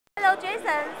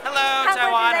Jason. Hello,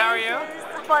 Taiwan. How are you?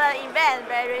 For the event,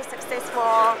 very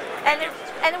successful.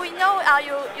 And we know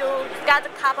you got a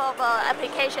couple of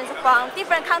applications from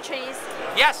different countries.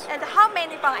 Yes. And how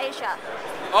many from Asia?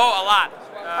 Oh, a lot.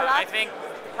 A lot? I think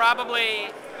probably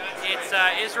it's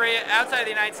Israel, outside the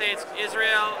United States,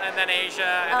 Israel, and then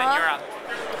Asia, and then Europe.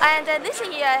 And this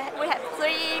year we have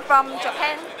 3 from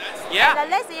Japan. Yeah.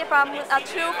 And last year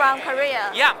 2 from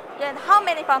Korea. Yeah. And how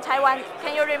many from Taiwan?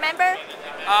 Can you remember?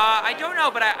 I don't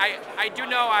know, but I do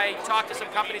know I talked to some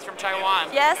companies from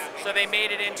Taiwan. Yes. So they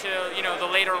made it into the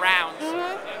later rounds.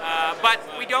 But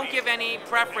we don't give any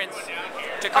preference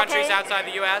to countries outside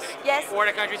the U.S. Yes. or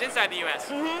to countries inside the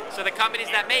U.S. So the companies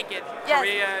that make it, Yes.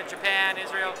 Korea, Japan,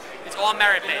 Israel, it's all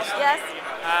merit-based. Yes.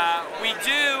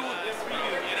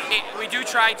 We do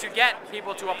try to get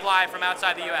people to apply from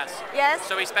outside the U.S. Yes.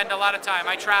 So we spend a lot of time.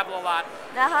 I travel a lot.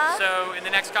 So in the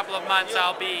next couple of months,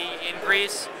 I'll be in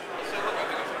Greece.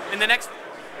 In the next,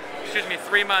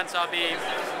 3 months, I'll be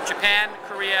Japan,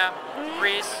 Korea,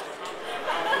 Greece,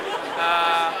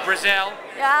 Brazil.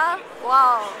 Yeah.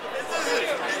 Wow.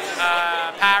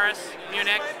 Paris,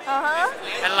 Munich,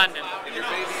 and London.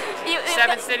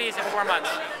 7 cities in 4 months.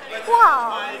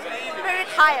 Wow, very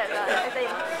tired, I think.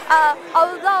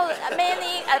 Although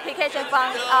many applications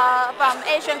from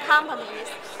Asian companies,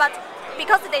 but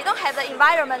because they don't have the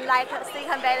environment like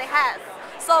Silicon Valley has.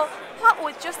 So what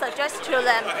would you suggest to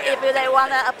them if they want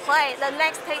to apply the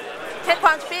next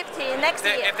TC50 next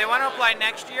year? If they want to apply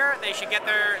next year, they should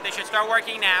start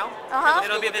working now.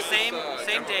 It'll be the same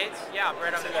dates. Yeah,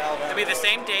 right up there. It'll be the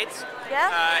same dates.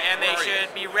 Yeah. And they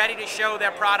should be ready to show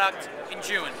their product in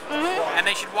June. And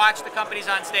they should watch the companies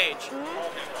on stage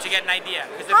to get an idea,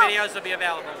 because the videos will be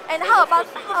available. And how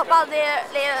about their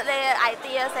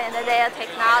ideas and their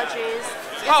technologies?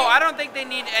 Oh, I don't think they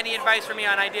need any advice from me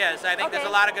on ideas. I think there's a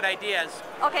lot of good ideas,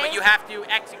 but you have to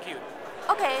execute.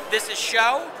 Okay. This is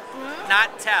show,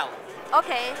 not tell.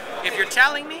 Okay. If you're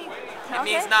telling me, it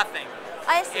means nothing.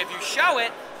 I see. If you show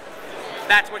it,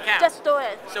 that's what counts. Just do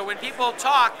it. So when people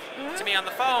talk to me on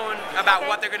the phone about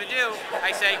what they're going to do,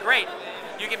 I say, great,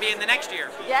 you can be in the next year.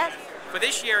 Yes. For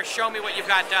this year, show me what you've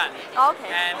got done. Okay.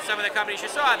 And some of the companies you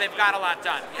saw, they've got a lot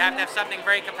done. You have to have something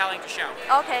very compelling to show.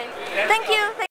 Okay. Thank you.